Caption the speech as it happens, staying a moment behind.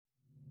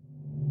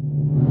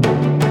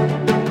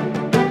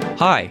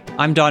Hi,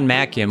 I'm Don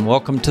Mackey, and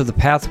welcome to the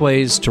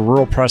Pathways to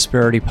Rural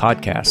Prosperity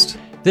podcast.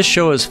 This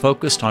show is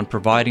focused on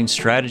providing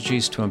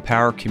strategies to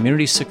empower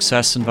community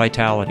success and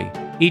vitality.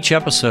 Each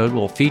episode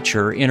will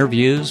feature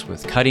interviews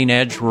with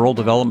cutting-edge rural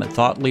development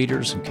thought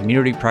leaders and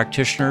community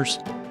practitioners,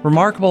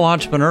 remarkable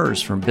entrepreneurs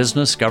from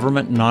business,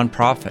 government, and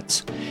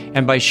nonprofits,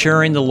 and by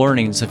sharing the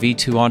learnings of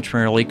E2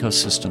 entrepreneurial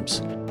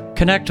ecosystems.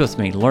 Connect with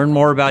me, learn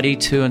more about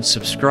E2, and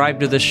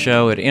subscribe to this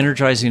show at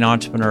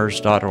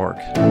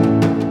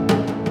energizingentrepreneurs.org.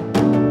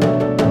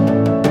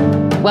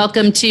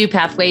 Welcome to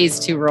Pathways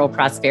to Rural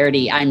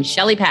Prosperity. I'm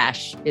Shelley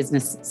Pash,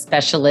 business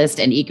specialist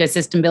and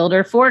ecosystem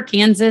builder for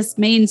Kansas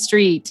Main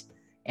Street,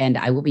 and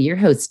I will be your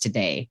host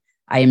today.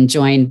 I am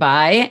joined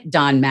by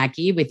Don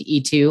Mackey with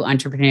E2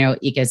 Entrepreneurial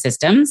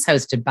Ecosystems,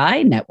 hosted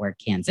by Network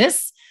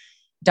Kansas.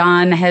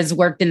 Don has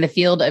worked in the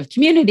field of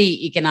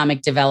community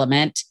economic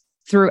development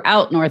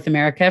throughout North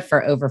America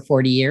for over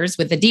 40 years,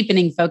 with a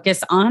deepening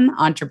focus on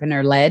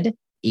entrepreneur-led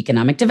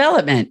economic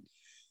development.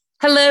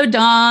 Hello,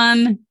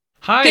 Don.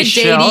 Hi, Good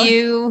Shelley. day to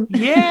you.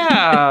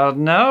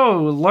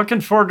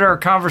 Looking forward to our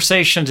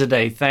conversation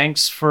today.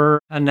 Thanks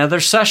for another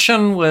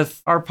session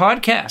with our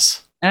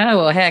podcast. Oh,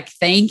 well, heck,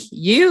 thank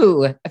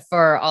you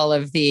for all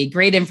of the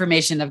great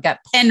information. I've got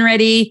pen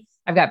ready.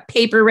 I've got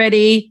paper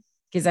ready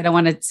because I don't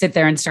want to sit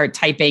there and start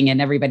typing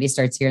and everybody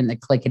starts hearing the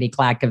clickety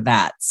clack of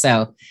that.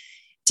 So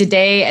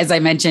today, as I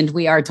mentioned,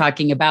 we are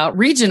talking about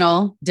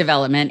regional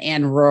development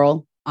and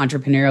rural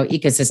entrepreneurial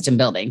ecosystem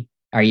building.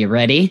 Are you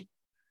ready?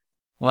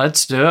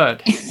 Let's do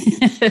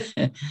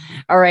it.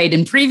 All right.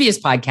 In previous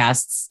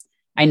podcasts,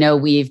 I know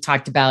we've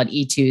talked about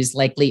E2's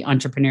likely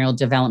entrepreneurial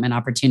development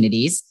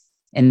opportunities.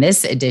 In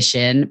this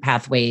edition,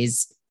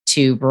 Pathways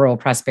to Rural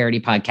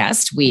Prosperity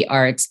podcast, we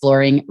are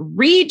exploring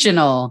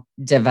regional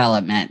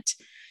development.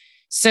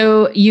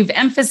 So you've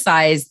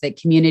emphasized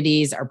that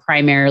communities are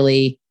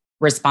primarily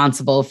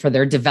responsible for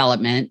their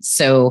development.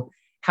 So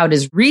how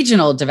does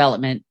regional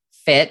development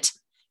fit,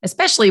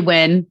 especially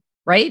when,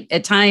 right,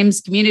 at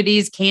times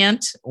communities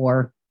can't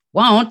or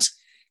won't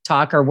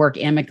talk or work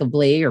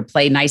amicably or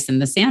play nice in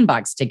the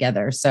sandbox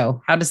together?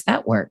 So how does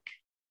that work?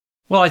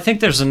 Well, I think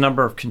there's a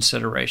number of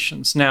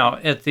considerations. Now,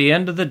 at the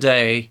end of the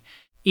day,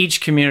 each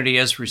community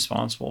is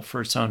responsible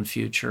for its own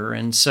future.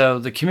 And so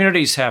the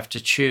communities have to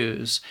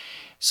choose.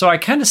 So I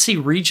kind of see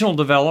regional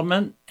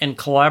development and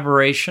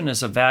collaboration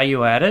as a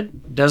value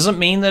added. Doesn't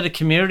mean that a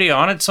community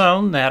on its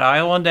own, that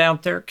island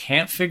out there,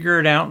 can't figure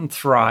it out and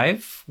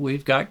thrive.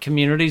 We've got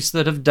communities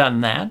that have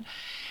done that.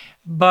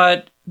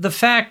 But the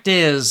fact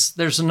is,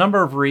 there's a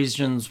number of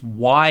reasons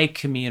why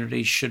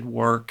communities should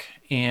work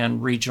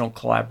in regional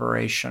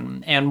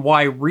collaboration and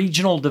why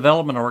regional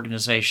development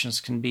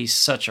organizations can be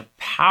such a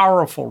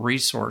powerful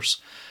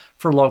resource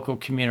for local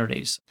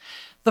communities.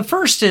 The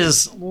first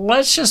is,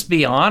 let's just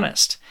be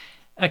honest.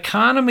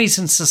 Economies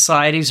and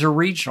societies are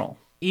regional.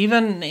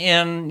 Even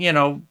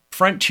in,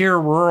 frontier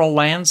rural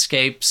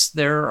landscapes,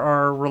 there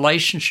are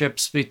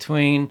relationships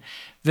between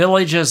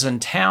villages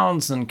and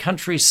towns and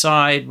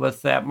countryside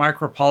with that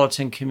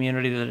micropolitan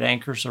community that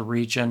anchors a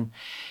region.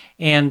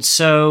 And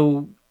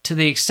so to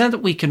the extent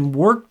that we can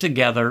work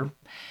together,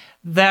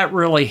 that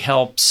really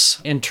helps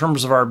in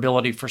terms of our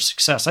ability for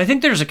success. I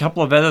think there's a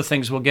couple of other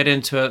things. We'll get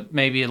into it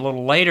maybe a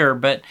little later,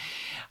 but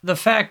the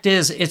fact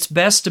is it's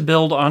best to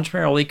build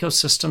entrepreneurial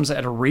ecosystems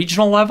at a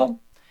regional level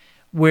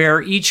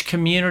where each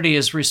community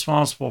is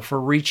responsible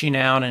for reaching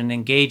out and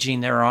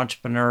engaging their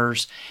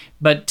entrepreneurs,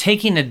 but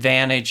taking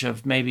advantage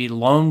of maybe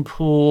loan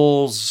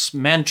pools,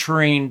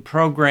 mentoring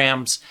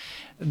programs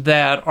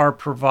that are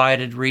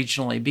provided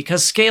regionally,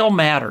 because scale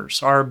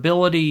matters. Our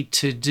ability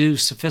to do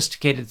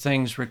sophisticated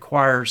things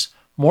requires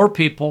more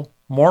people,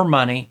 more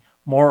money,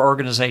 more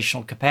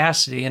organizational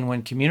capacity. And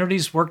when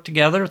communities work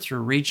together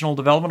through regional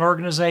development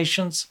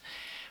organizations,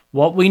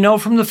 what we know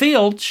from the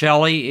field,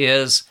 Shelley,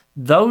 is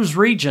those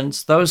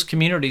regions, those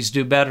communities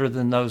do better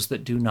than those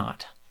that do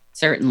not.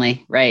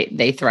 Certainly, right.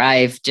 They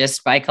thrive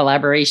just by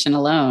collaboration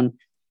alone.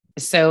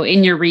 So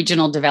in your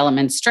regional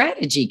development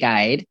strategy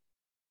guide,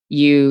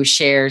 you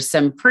share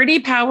some pretty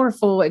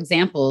powerful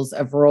examples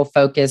of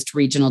rural-focused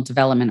regional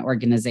development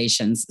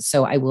organizations.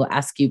 So I will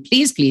ask you,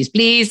 please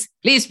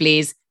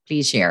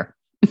share.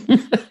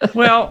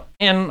 Well,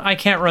 and I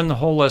can't run the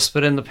whole list,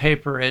 but in the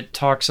paper it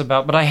talks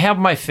about, but I have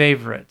my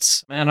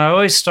favorites. And I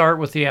always start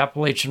with the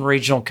Appalachian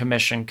Regional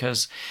Commission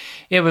because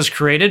it was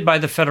created by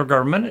the federal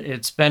government.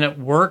 It's been at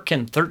work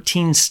in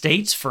 13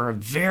 states for a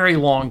very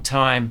long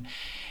time.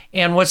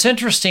 And what's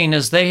interesting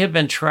is they have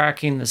been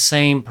tracking the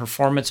same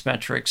performance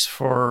metrics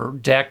for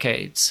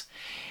decades.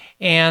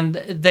 And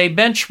they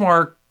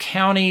benchmark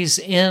counties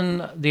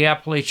in the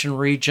Appalachian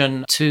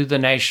region to the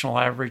national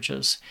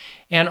averages.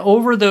 And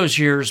over those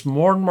years,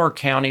 more and more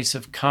counties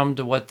have come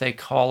to what they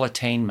call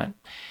attainment.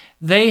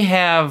 They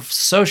have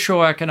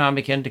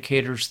socioeconomic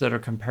indicators that are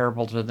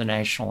comparable to the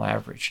national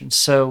average. And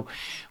so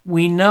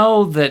we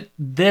know that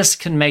this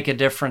can make a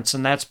difference,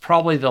 and that's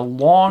probably the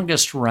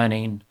longest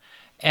running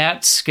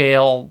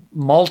at-scale,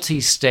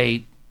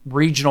 multi-state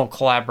regional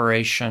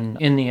collaboration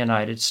in the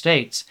United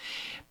States.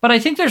 But I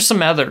think there's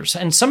some others,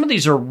 and some of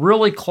these are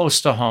really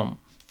close to home.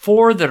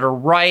 4 that are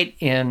right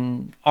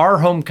in our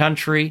home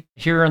country,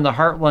 here in the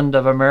heartland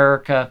of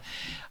America.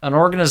 An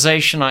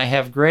organization I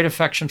have great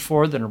affection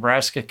for, the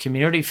Nebraska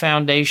Community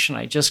Foundation.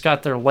 I just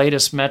got their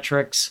latest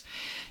metrics.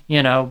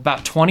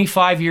 About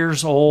 25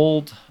 years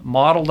old,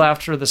 modeled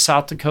after the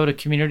South Dakota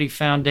Community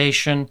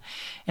Foundation.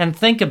 And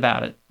think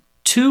about it,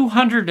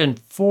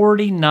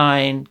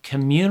 249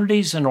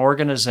 communities and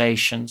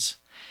organizations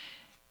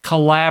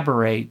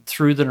collaborate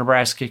through the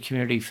Nebraska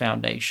Community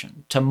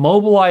Foundation to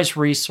mobilize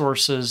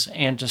resources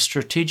and to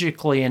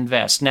strategically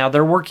invest. Now,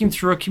 they're working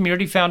through a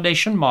community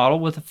foundation model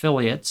with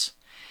affiliates,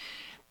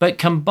 but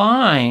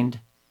combined,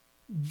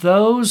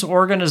 those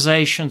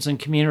organizations and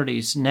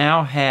communities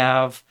now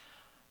have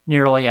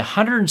nearly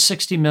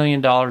 $160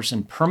 million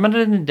in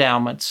permanent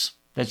endowments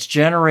that's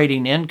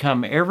generating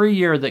income every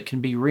year that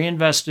can be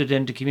reinvested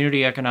into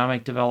community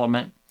economic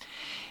development.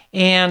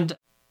 And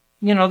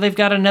they've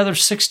got another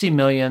 $60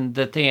 million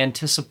that they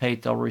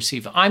anticipate they'll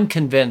receive. I'm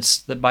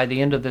convinced that by the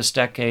end of this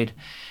decade,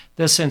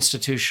 this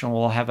institution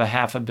will have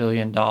 $500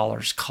 million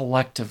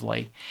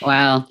collectively.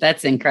 Wow,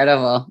 that's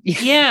incredible.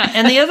 Yeah,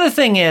 and the other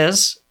thing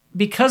is,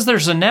 because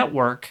there's a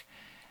network,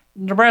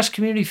 Nebraska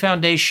Community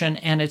Foundation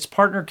and its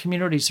partner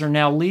communities are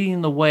now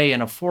leading the way in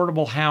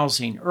affordable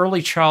housing,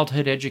 early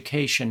childhood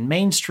education,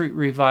 Main Street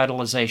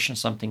revitalization,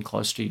 something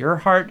close to your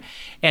heart,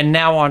 and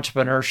now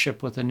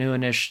entrepreneurship with a new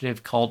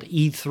initiative called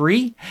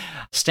E3,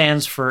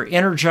 stands for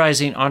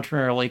Energizing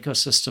Entrepreneurial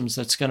Ecosystems,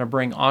 that's going to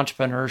bring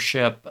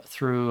entrepreneurship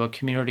through a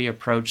community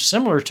approach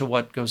similar to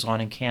what goes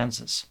on in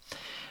Kansas.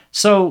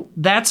 So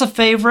that's a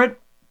favorite.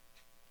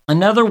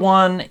 Another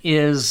one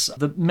is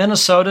the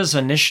Minnesota's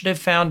Initiative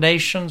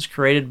Foundations,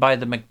 created by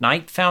the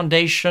McKnight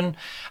Foundation.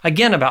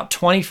 Again, about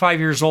 25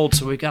 years old,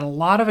 so we've got a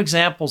lot of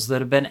examples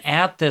that have been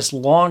at this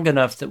long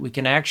enough that we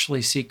can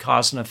actually see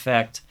cause and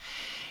effect.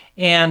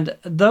 And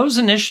those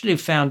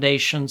initiative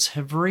foundations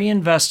have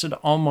reinvested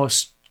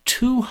almost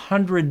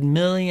 $200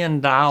 million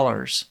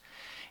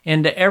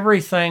into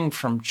everything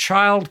from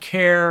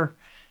childcare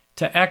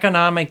to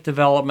economic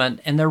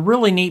development. And they're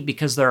really neat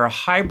because they're a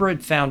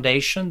hybrid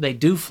foundation. They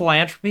do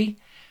philanthropy,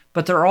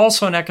 but they're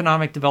also an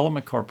economic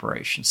development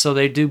corporation. So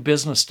they do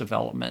business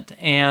development.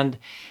 And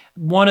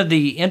one of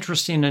the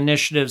interesting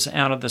initiatives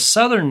out of the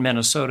Southern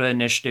Minnesota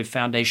Initiative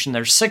Foundation,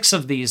 there's 6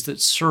 of these that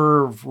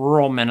serve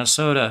rural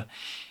Minnesota,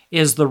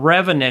 is the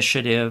REV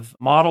initiative,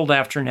 modeled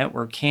after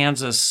Network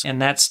Kansas, and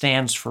that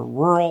stands for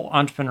Rural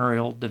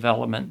Entrepreneurial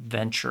Development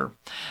Venture.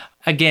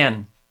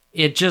 Again,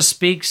 it just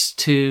speaks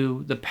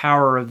to the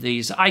power of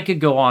these. I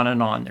could go on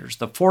and on. There's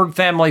the Ford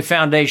Family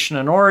Foundation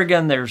in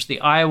Oregon. There's the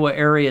Iowa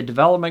Area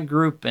Development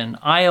Group in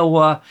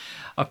Iowa.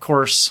 Of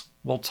course,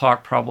 we'll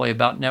talk probably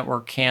about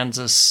Network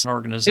Kansas, an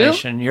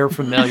organization you're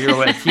familiar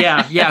with.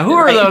 Yeah. Who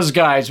are those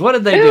guys? What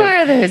did they do? Who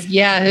are those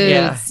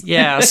yahoos?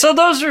 Yeah. So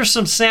those are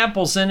some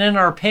samples. And in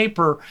our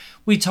paper,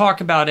 we talk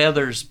about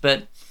others.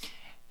 But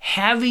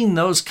having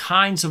those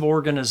kinds of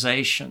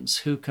organizations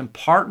who can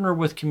partner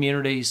with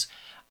communities,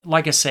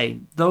 like I say,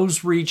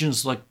 those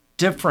regions look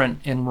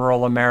different in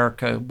rural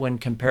America when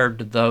compared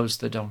to those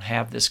that don't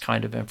have this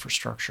kind of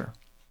infrastructure.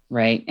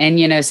 Right.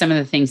 And, some of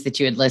the things that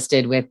you had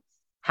listed with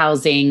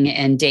housing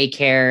and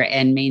daycare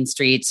and main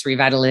streets,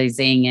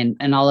 revitalizing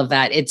and all of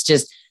that, it's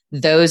just,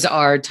 those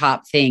are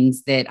top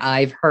things that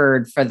I've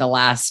heard for the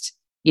last,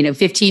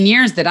 15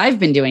 years that I've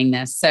been doing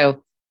this.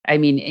 So,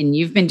 and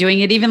you've been doing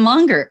it even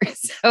longer.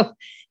 So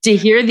to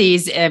hear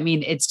these,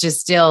 it's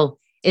just still,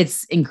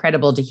 it's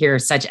incredible to hear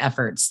such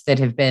efforts that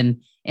have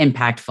been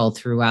impactful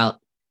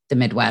throughout the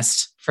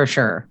Midwest, for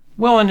sure.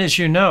 Well, and as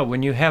you know,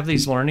 when you have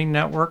these learning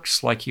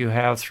networks like you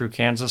have through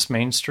Kansas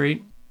Main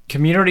Street,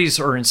 communities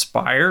are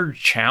inspired,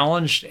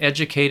 challenged,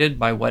 educated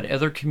by what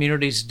other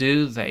communities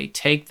do. They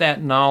take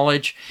that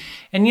knowledge.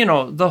 And,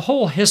 the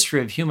whole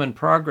history of human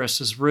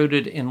progress is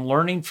rooted in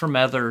learning from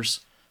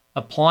others,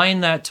 applying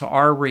that to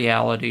our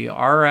reality,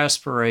 our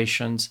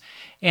aspirations,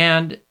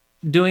 and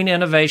doing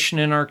innovation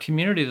in our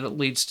community that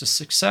leads to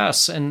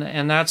success.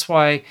 And that's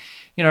why,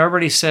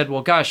 everybody said,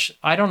 well, gosh,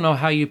 I don't know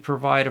how you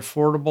provide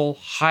affordable,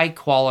 high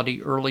quality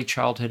early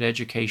childhood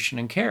education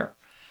and care.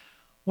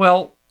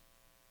 Well,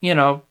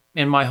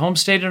 in my home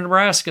state of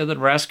Nebraska, the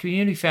Nebraska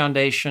Community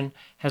Foundation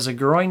has a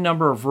growing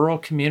number of rural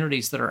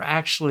communities that are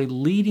actually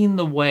leading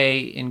the way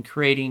in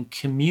creating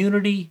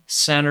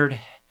community-centered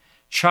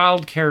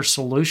child care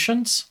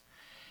solutions.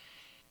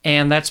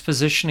 And that's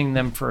positioning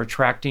them for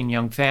attracting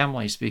young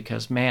families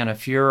because, man,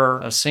 if you're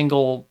a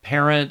single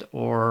parent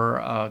or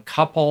a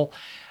couple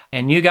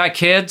and you got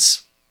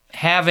kids,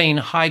 having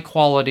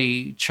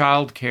high-quality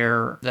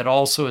childcare that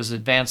also is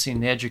advancing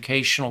the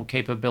educational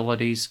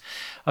capabilities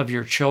of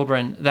your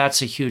children,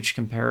 that's a huge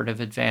comparative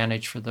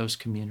advantage for those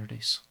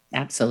communities.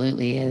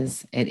 Absolutely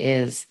is. It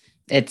is.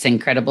 It's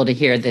incredible to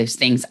hear those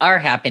things are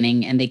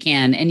happening and they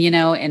can. And,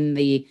 in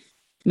the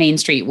Main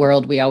Street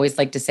world, we always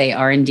like to say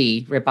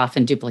R&D, rip off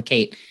and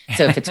duplicate.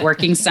 So if it's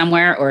working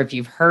somewhere or if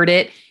you've heard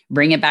it,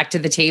 bring it back to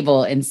the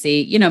table and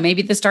see,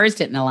 maybe the stars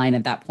didn't align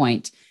at that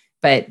point,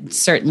 but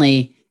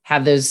certainly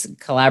have those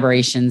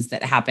collaborations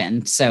that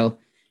happen. So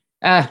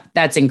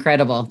that's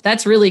incredible.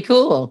 That's really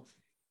cool.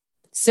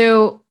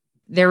 So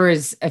there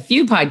was a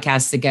few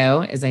podcasts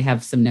ago, as I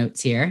have some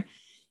notes here,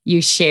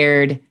 you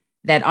shared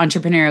that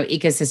entrepreneurial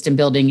ecosystem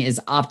building is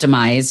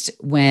optimized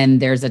when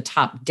there's a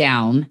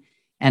top-down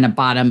and a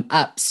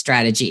bottom-up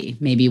strategy,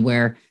 maybe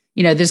where,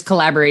 those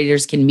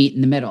collaborators can meet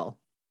in the middle,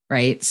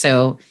 right?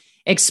 So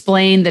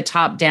explain the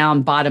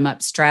top-down,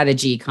 bottom-up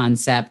strategy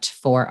concept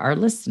for our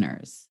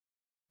listeners.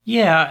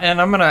 Yeah,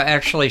 and I'm going to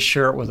actually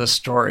share it with a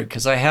story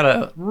because I had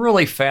a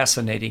really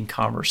fascinating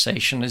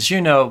conversation. As you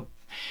know,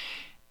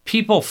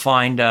 people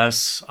find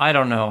us, I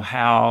don't know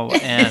how,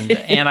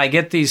 and I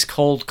get these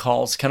cold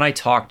calls, can I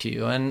talk to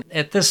you? And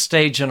at this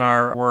stage in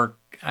our work,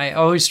 I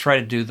always try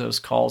to do those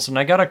calls. And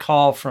I got a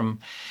call from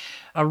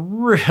a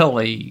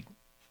really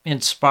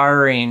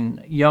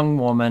inspiring young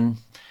woman,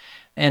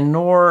 and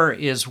Noor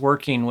is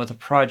working with a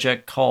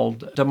project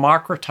called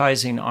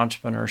Democratizing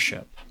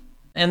Entrepreneurship.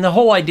 And the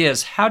whole idea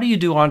is, how do you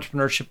do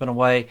entrepreneurship in a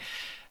way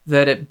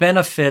that it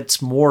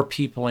benefits more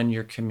people in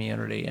your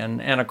community?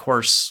 And of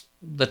course,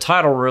 the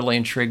title really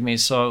intrigued me.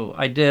 So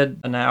I did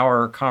an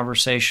hour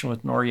conversation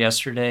with Noor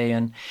yesterday,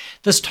 and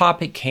this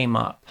topic came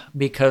up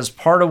because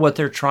part of what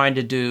they're trying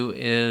to do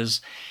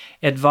is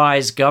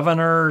advise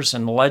governors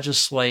and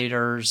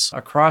legislators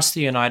across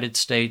the United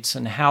States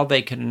and how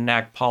they can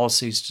enact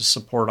policies to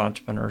support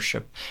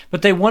entrepreneurship.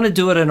 But they want to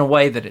do it in a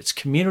way that it's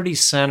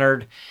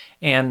community-centered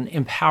and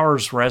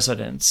empowers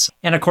residents.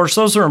 And of course,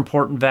 those are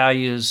important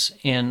values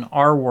in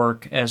our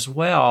work as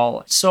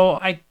well. So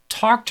I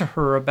talked to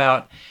her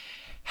about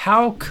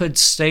how could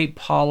state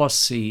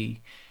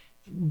policy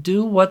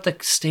do what the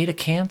state of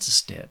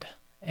Kansas did?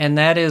 And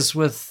that is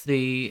with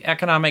the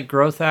Economic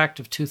Growth Act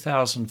of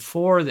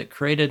 2004 that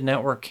created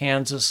Network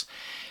Kansas.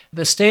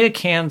 The state of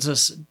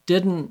Kansas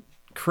didn't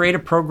create a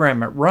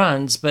program it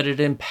runs, but it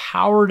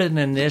empowered an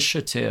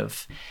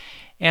initiative.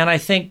 And I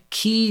think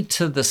key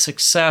to the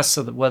success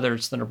of whether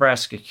it's the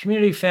Nebraska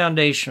Community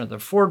Foundation or the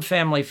Ford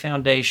Family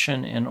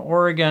Foundation in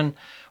Oregon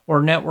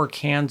or Network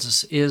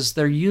Kansas is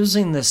they're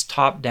using this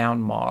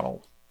top-down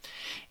model.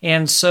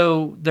 And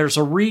so there's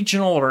a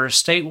regional or a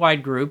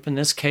statewide group. In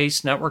this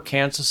case, Network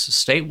Kansas is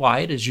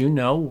statewide, as you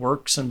know,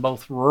 works in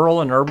both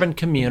rural and urban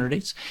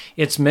communities.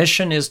 Its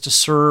mission is to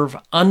serve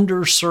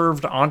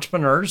underserved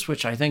entrepreneurs,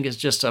 which I think is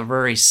just a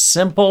very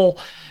simple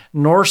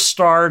North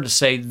Star to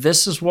say,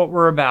 this is what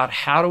we're about.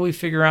 How do we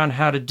figure out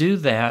how to do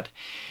that?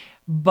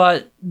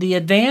 But the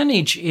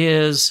advantage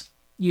is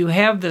you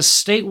have this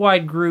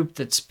statewide group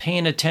that's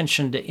paying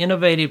attention to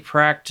innovative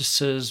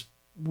practices,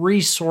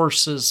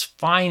 resources,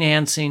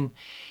 financing.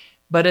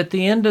 But at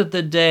the end of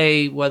the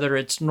day, whether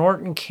it's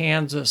Norton,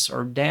 Kansas,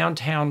 or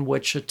downtown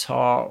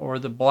Wichita, or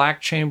the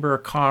Black Chamber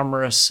of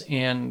Commerce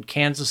in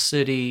Kansas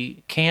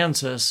City,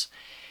 Kansas,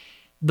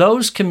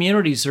 those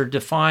communities are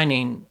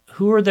defining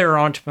who are their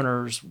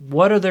entrepreneurs,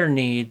 what are their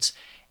needs,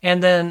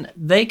 and then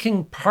they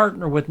can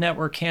partner with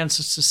Network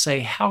Kansas to say,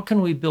 how can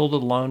we build a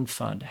loan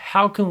fund?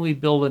 How can we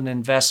build an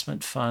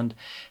investment fund?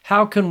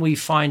 How can we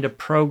find a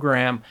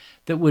program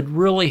that would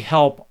really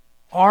help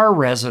our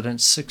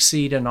residents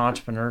succeed in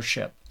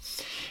entrepreneurship?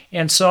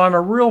 And so I'm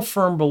a real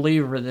firm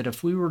believer that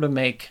if we were to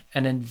make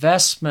an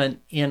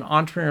investment in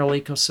entrepreneurial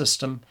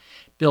ecosystem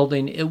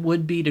building, it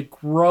would be to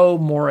grow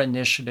more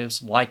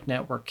initiatives like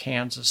Network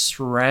Kansas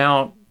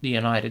throughout the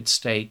United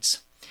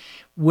States,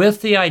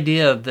 with the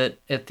idea that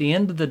at the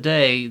end of the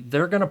day,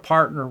 they're going to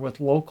partner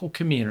with local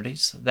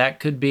communities. That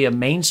could be a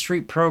Main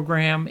Street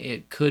program.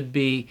 It could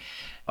be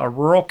a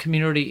rural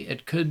community.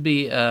 It could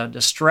be a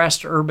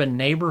distressed urban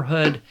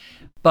neighborhood.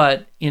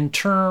 But in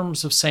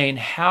terms of saying,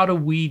 how do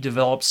we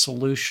develop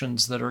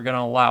solutions that are going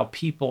to allow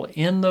people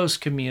in those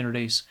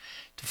communities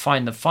to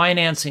find the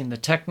financing, the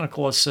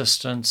technical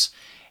assistance,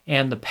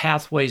 and the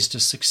pathways to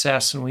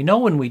success? And we know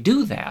when we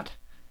do that,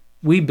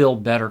 we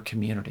build better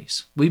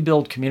communities. We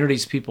build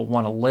communities people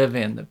want to live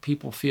in, that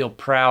people feel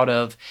proud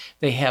of.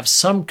 They have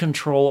some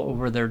control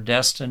over their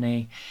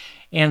destiny.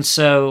 And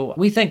so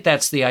we think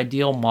that's the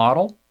ideal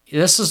model.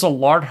 This is a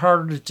lot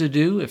harder to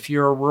do if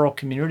you're a rural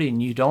community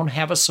and you don't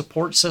have a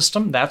support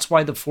system. That's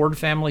why the Ford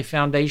Family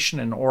Foundation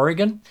in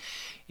Oregon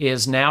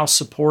is now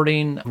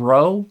supporting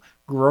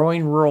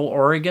Growing Rural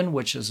Oregon,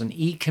 which is an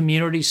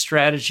e-community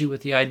strategy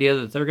with the idea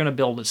that they're going to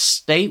build a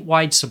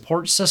statewide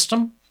support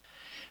system,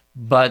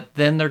 but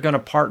then they're going to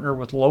partner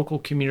with local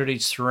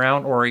communities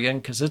throughout Oregon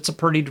because it's a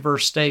pretty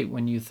diverse state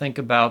when you think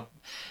about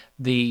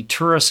the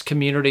tourist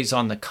communities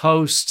on the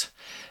coast,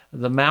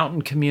 the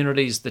mountain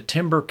communities, the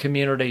timber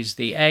communities,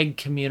 the ag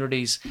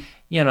communities,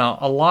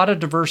 a lot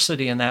of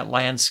diversity in that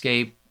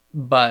landscape.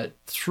 But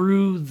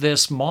through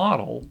this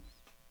model,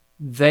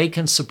 they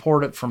can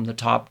support it from the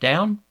top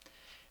down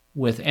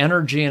with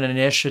energy and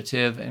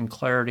initiative and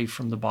clarity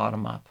from the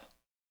bottom up.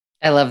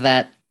 I love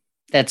that.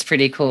 That's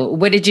pretty cool.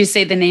 What did you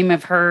say the name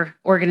of her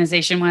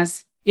organization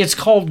was? It's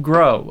called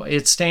GROW.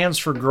 It stands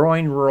for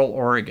Growing Rural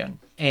Oregon.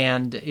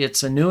 And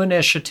it's a new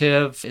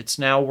initiative. It's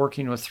now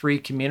working with 3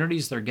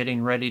 communities. They're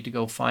getting ready to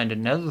go find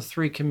another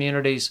 3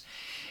 communities.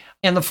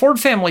 And the Ford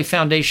Family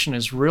Foundation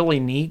is really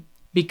neat.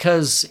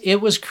 because it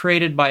was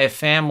created by a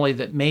family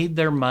that made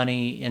their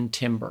money in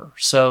timber.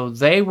 So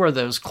they were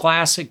those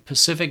classic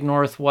Pacific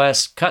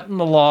Northwest, cutting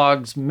the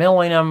logs,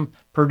 milling them,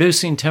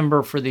 producing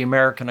timber for the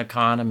American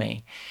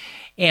economy.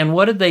 And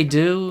what did they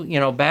do?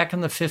 Back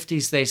in the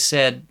 50s, they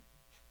said,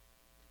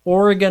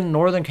 Oregon,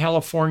 Northern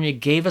California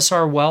gave us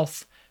our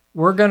wealth.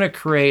 We're going to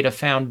create a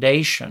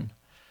foundation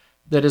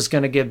that is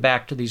going to give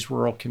back to these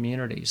rural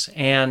communities.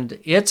 And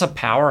it's a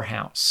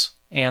powerhouse.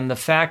 And the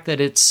fact that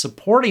it's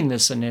supporting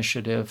this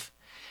initiative,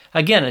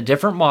 again, a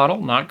different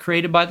model, not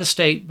created by the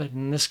state, but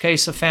in this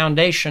case, a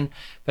foundation.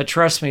 But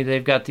trust me,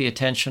 they've got the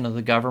attention of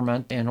the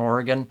government in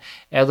Oregon,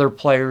 other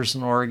players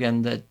in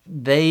Oregon, that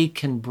they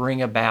can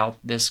bring about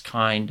this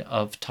kind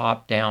of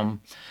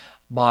top-down,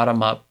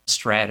 bottom-up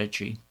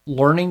strategy,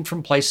 learning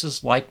from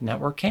places like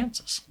Network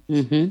Kansas.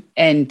 Mm-hmm.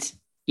 And,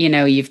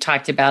 you've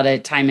talked about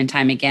it time and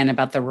time again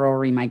about the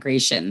rural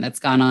remigration that's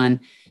gone on.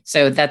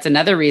 So that's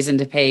another reason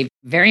to pay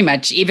very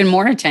much even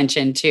more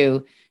attention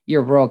to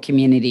your rural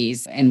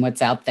communities and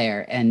what's out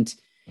there. And,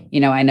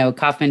 I know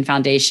Kauffman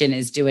Foundation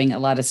is doing a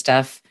lot of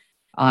stuff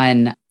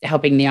on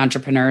helping the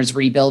entrepreneurs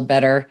rebuild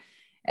better.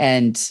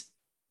 And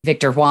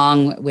Victor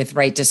Huang with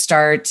Right to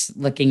Start,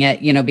 looking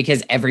at,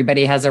 because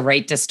everybody has a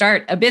right to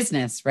start a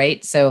business,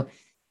 right? So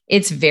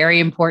it's very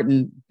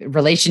important.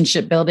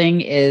 Relationship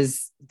building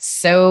is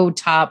so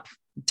top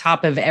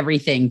of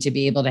everything to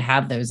be able to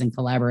have those and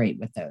collaborate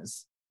with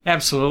those.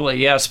 Absolutely.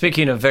 Yeah.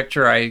 Speaking of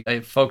Victor,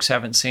 I folks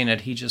haven't seen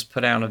it. He just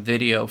put out a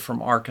video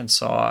from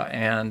Arkansas,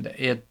 and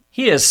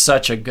he is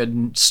such a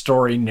good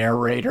story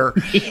narrator.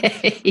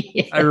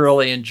 Yes. I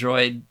really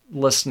enjoyed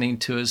listening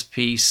to his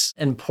piece.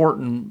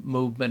 Important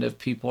movement if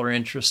people are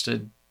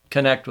interested.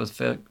 Connect with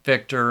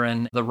Victor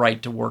and the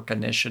Right to Work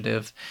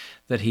initiative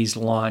that he's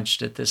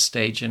launched at this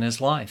stage in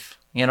his life.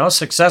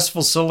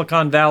 Successful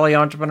Silicon Valley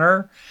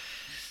entrepreneur,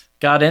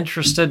 got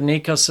interested in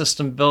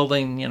ecosystem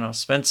building,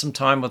 spent some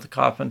time with the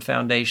Kauffman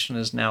Foundation,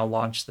 has now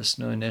launched this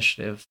new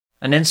initiative.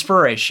 An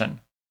inspiration.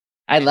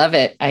 I love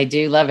it. I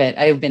do love it.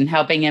 I've been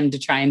helping him to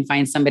try and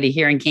find somebody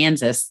here in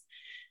Kansas.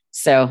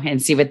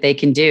 And see what they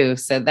can do.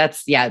 So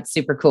it's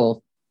super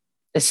cool.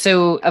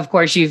 So of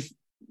course you've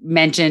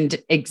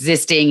mentioned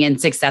existing and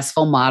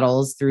successful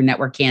models through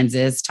Network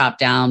Kansas, top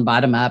down,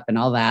 bottom up, and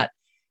all that,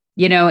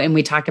 and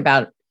we talk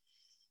about,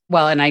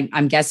 and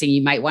I'm guessing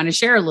you might want to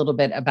share a little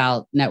bit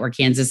about Network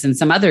Kansas and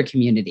some other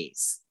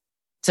communities,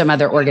 some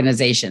other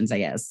organizations, I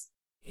guess.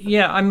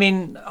 Yeah,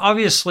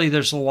 obviously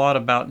there's a lot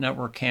about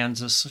Network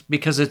Kansas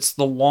because it's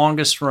the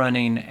longest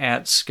running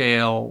at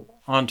scale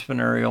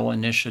entrepreneurial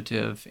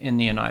initiative in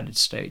the United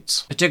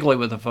States, particularly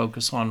with a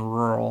focus on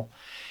rural.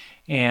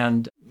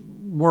 And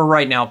we're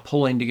right now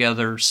pulling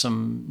together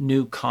some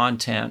new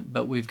content,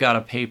 but we've got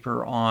a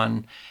paper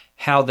on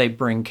how they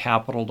bring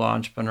capital to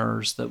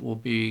entrepreneurs that will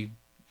be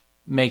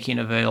making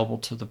available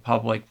to the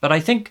public. But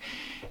I think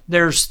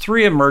there's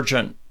three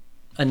emergent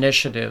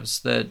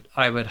initiatives that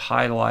I would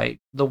highlight.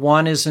 The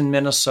one is in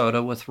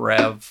Minnesota with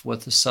REV,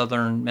 with the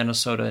Southern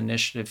Minnesota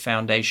Initiative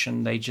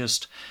Foundation. They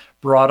just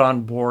brought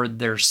on board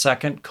their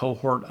second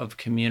cohort of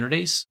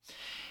communities.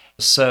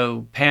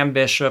 So Pam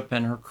Bishop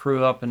and her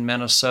crew up in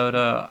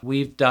Minnesota,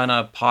 we've done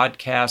a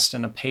podcast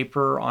and a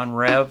paper on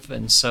REV,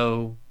 and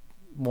so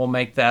we'll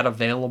make that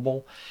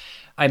available.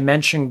 I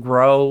mentioned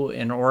Grow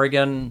in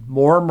Oregon,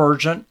 more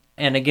emergent.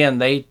 And again,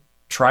 they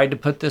tried to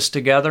put this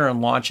together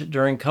and launch it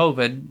during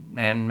COVID,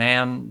 and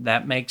man,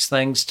 that makes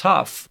things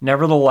tough.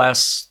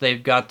 Nevertheless,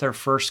 they've got their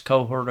first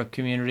cohort of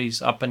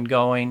communities up and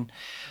going,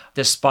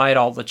 despite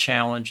all the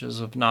challenges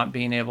of not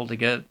being able to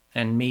get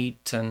and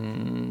meet,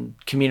 and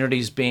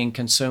communities being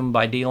consumed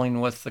by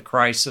dealing with the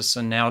crisis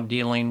and now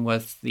dealing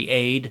with the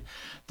aid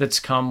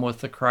that's come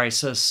with the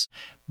crisis.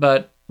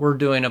 But we're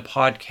doing a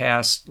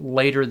podcast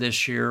later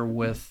this year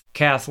with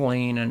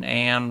Kathleen and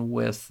Ann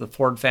with the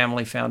Ford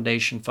Family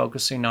Foundation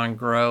focusing on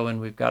Grow, and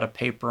we've got a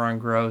paper on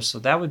Grow. So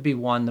that would be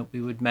one that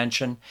we would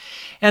mention.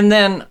 And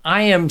then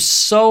I am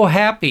so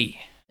happy,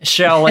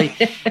 Shelley,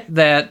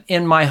 that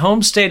in my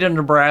home state of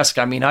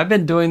Nebraska, I've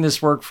been doing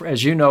this work,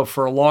 as you know,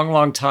 for a long,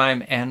 long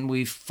time, and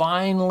we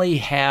finally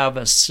have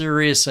a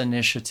serious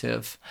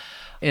initiative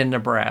in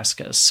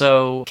Nebraska.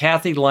 So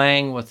Kathy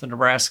Lang with the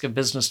Nebraska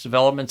Business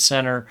Development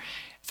Center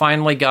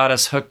finally got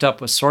us hooked up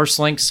with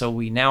SourceLink. So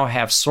we now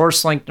have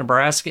SourceLink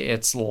Nebraska.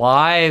 It's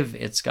live.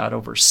 It's got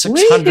over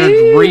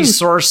 600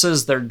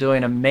 resources. They're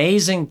doing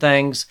amazing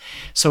things.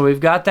 So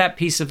we've got that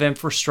piece of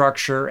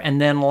infrastructure.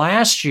 And then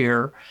last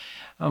year,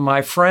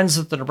 my friends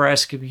at the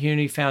Nebraska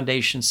Community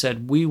Foundation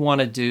said, we want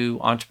to do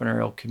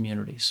entrepreneurial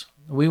communities.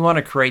 We want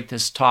to create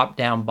this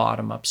top-down,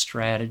 bottom-up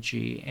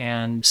strategy.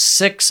 And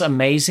 6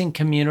 amazing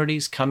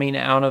communities coming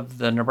out of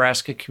the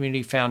Nebraska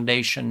Community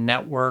Foundation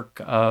network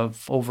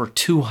of over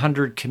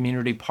 200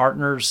 community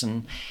partners.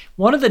 And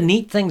one of the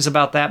neat things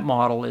about that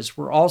model is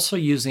we're also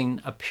using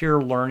a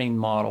peer learning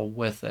model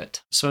with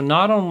it. So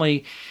not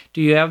only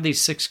do you have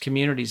these 6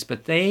 communities,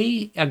 but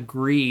they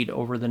agreed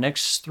over the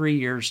next 3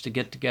 years to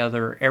get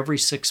together every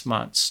 6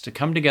 months, to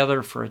come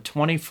together for a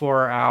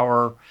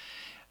 24-hour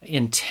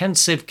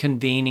intensive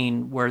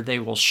convening where they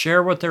will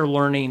share what they're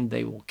learning,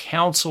 they will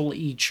counsel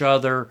each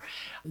other,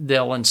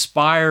 they'll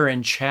inspire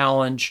and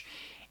challenge.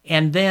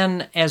 And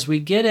then as we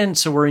get in,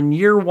 so we're in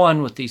year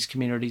 1 with these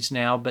communities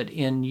now, but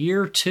in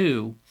year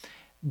 2,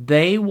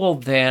 they will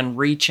then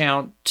reach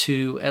out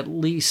to at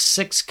least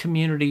 6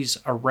 communities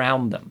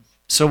around them.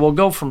 So we'll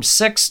go from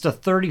 6 to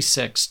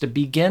 36 to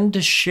begin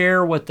to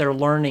share what they're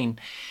learning,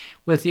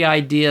 with the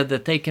idea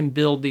that they can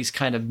build these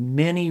kind of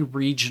mini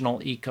regional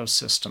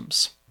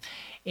ecosystems.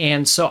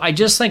 And so I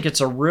just think it's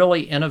a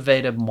really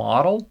innovative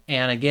model.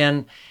 And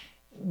again,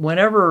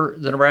 whenever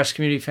the Nebraska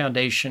Community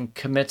Foundation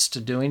commits to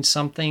doing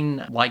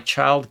something like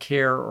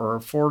childcare or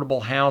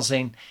affordable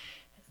housing,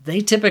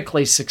 they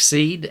typically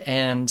succeed.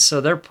 And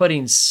so they're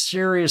putting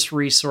serious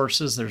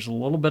resources. There's a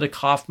little bit of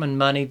Kauffman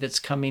money that's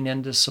coming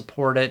in to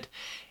support it.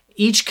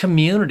 Each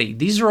community,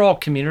 these are all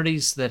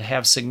communities that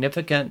have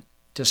significant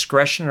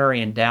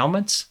discretionary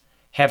endowments,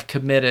 have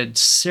committed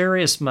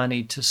serious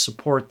money to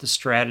support the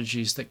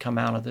strategies that come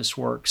out of this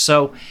work.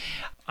 So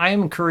I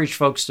encourage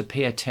folks to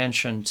pay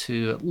attention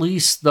to at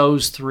least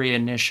those 3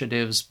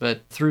 initiatives,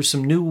 but through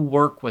some new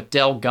work with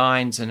Del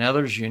Gines and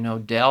others,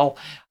 Del.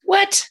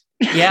 What?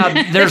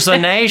 Yeah, there's a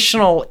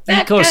national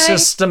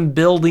ecosystem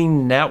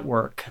building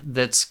network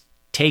that's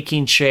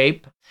taking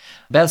shape.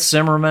 Beth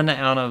Zimmerman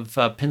out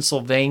of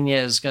Pennsylvania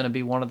is going to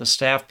be one of the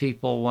staff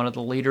people, one of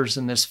the leaders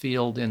in this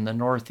field in the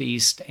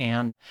Northeast.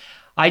 And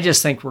I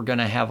just think we're going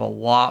to have a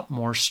lot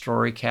more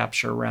story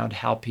capture around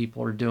how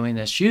people are doing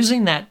this,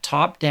 using that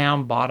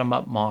top-down,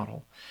 bottom-up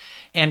model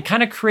and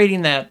kind of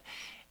creating that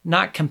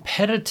not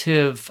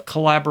competitive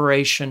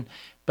collaboration,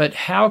 but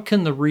how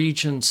can the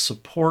region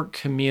support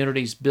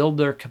communities, build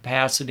their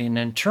capacity, and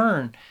in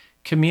turn,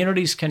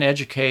 communities can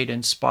educate,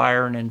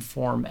 inspire, and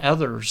inform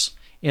others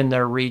in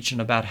their region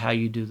about how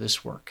you do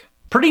this work.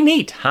 Pretty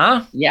neat,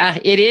 huh? Yeah,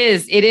 it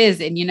is. It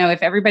is. And,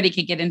 if everybody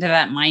could get into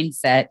that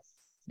mindset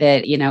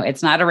that,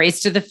 it's not a race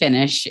to the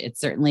finish. It's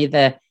certainly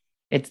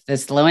it's the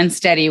slow and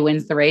steady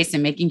wins the race,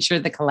 and making sure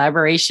the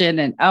collaboration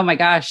and, oh my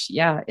gosh,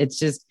 yeah,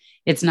 it's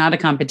not a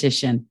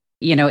competition.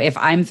 If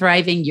I'm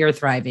thriving, you're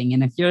thriving.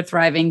 And if you're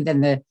thriving,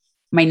 then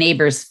my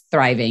neighbor's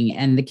thriving,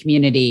 and the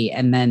community,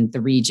 and then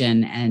the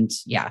region. And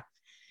yeah.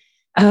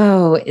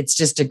 Oh, it's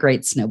just a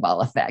great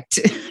snowball effect.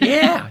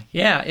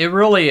 Yeah, it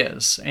really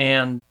is.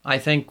 And I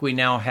think we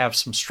now have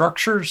some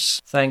structures,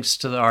 thanks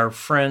to our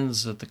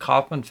friends at the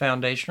Kauffman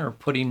Foundation, are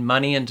putting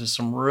money into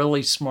some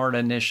really smart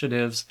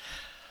initiatives,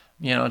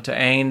 to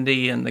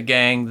Andy and the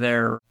gang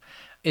there.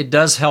 It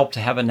does help to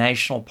have a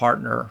national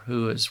partner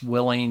who is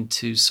willing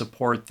to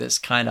support this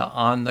kind of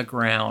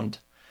on-the-ground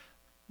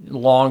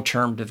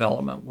long-term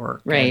development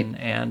work. Right.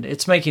 And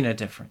it's making a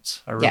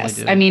difference. I really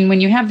do. I mean,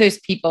 when you have those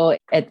people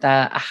at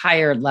the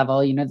higher level,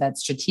 that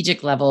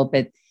strategic level,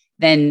 but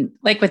then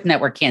like with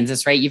Network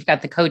Kansas, right? You've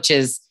got the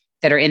coaches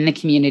that are in the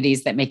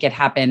communities that make it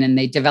happen, and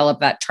they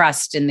develop that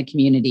trust in the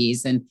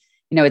communities. And,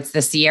 it's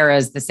the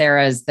Sierras, the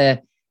Sarahs,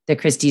 the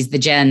Christies, the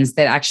Jens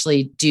that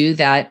actually do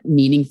that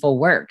meaningful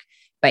work.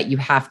 But you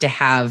have to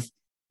have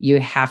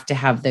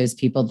those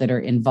people that are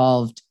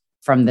involved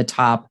from the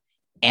top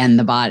and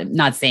the bottom,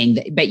 not saying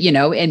that, but,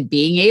 and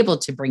being able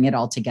to bring it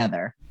all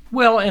together.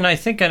 Well, and I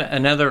think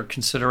another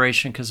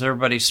consideration, because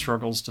everybody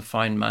struggles to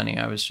find money.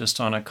 I was just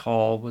on a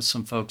call with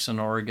some folks in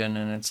Oregon,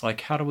 and it's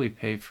like, how do we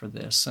pay for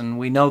this? And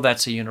we know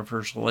that's a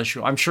universal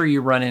issue. I'm sure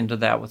you run into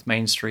that with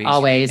Main Street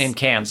always in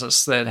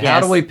Kansas, that yes. How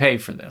do we pay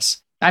for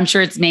this? I'm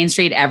sure it's Main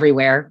Street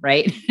everywhere,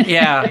 right?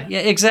 yeah,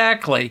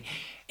 exactly.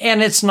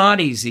 And it's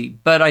not easy,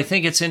 but I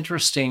think it's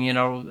interesting.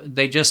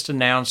 They just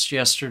announced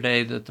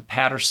yesterday that the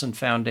Patterson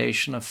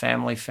Foundation, a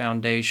family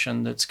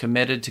foundation that's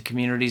committed to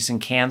communities in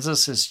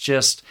Kansas, has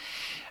just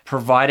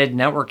provided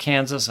Network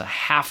Kansas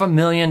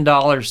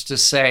 $500,000 to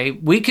say,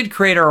 we could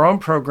create our own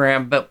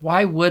program, but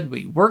why would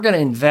we? We're going to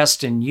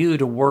invest in you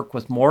to work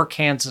with more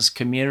Kansas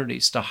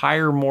communities, to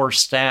hire more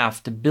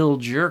staff, to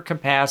build your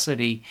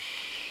capacity.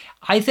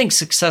 I think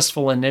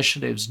successful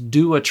initiatives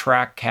do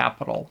attract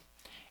capital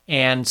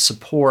and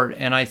support.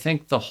 And I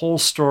think the whole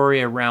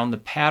story around the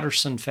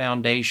Patterson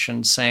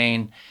Foundation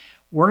saying,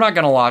 we're not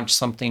going to launch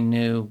something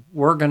new.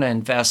 We're going to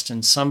invest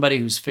in somebody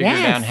who's figured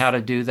out how to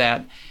do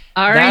that.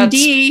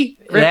 R&D,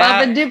 rip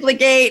off and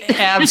duplicate.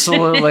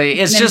 Absolutely.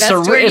 It's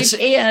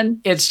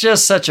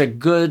just such a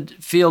good,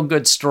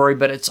 feel-good story,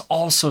 but it's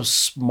also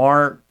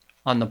smart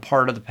on the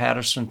part of the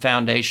Patterson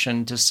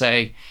Foundation to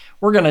say,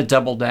 we're going to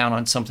double down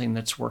on something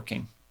that's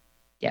working.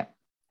 Yeah,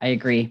 I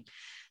agree.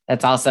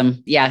 That's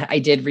awesome. Yeah, I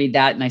did read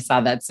that and I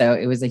saw that. So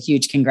it was a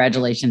huge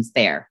congratulations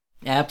there.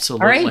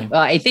 Absolutely. All right.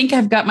 Well, I think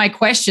I've got my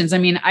questions. I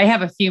mean, I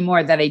have a few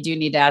more that I do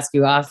need to ask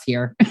you off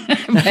here,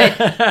 but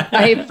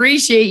I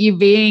appreciate you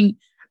being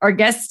our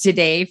guest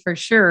today for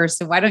sure.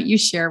 So why don't you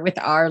share with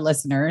our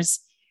listeners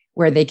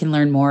where they can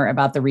learn more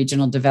about the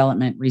regional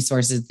development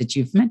resources that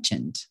you've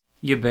mentioned?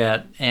 You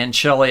bet. And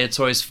Shelley, it's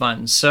always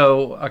fun.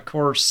 So, of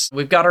course,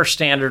 we've got our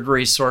standard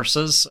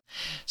resources.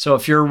 So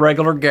if you're a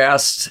regular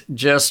guest,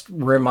 just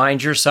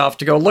remind yourself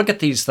to go look at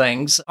these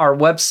things. Our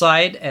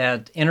website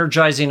at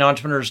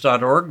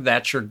energizingentrepreneurs.org,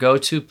 that's your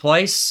go-to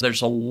place.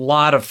 There's a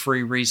lot of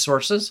free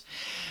resources.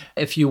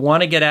 If you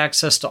want to get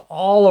access to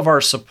all of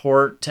our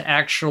support to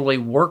actually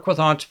work with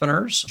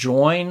entrepreneurs,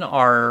 join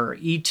our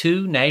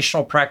E2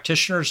 National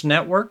Practitioners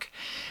Network.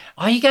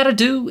 All you got to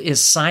do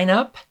is sign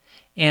up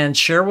and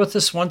share with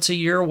us once a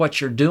year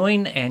what you're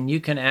doing, and you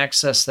can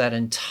access that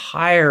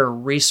entire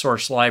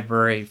resource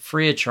library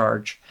free of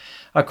charge.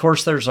 Of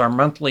course, there's our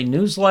monthly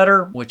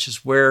newsletter, which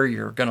is where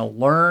you're going to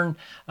learn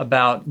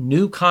about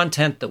new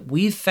content that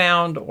we've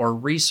found or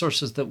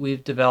resources that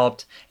we've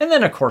developed. And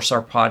then, of course,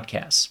 our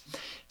podcasts.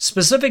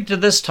 Specific to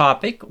this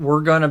topic, we're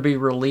going to be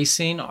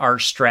releasing our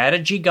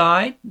strategy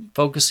guide,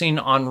 focusing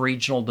on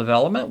regional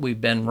development.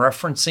 We've been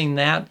referencing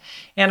that.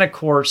 And of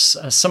course,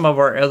 some of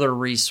our other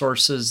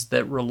resources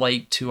that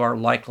relate to our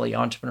likely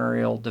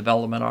entrepreneurial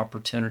development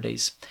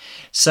opportunities.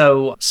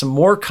 So some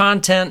more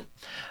content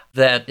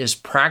that is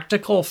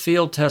practical,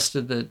 field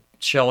tested, that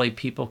Shelley,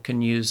 people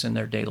can use in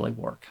their daily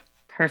work.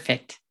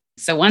 Perfect.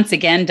 So once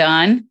again,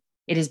 Don,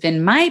 it has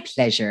been my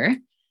pleasure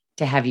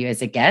to have you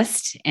as a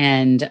guest,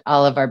 and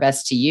all of our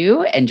best to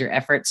you and your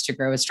efforts to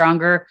grow a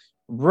stronger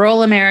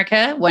rural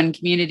America, one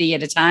community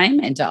at a time,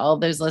 and to all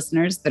those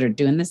listeners that are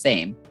doing the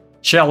same.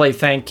 Shelley,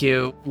 thank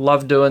you.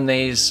 Love doing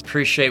these.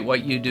 Appreciate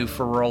what you do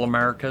for rural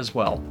America as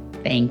well.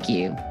 Thank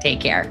you. Take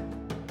care.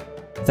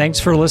 Thanks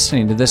for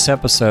listening to this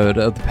episode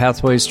of the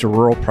Pathways to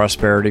Rural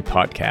Prosperity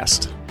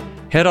podcast.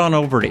 Head on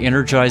over to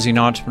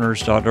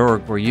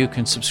energizingentrepreneurs.org, where you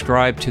can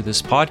subscribe to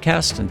this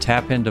podcast and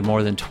tap into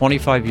more than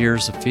 25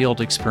 years of field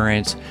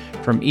experience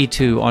from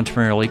E2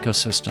 Entrepreneurial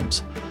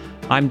Ecosystems.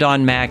 I'm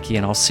Don Mackey,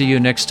 and I'll see you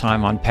next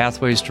time on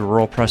Pathways to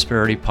Rural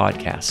Prosperity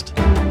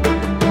podcast.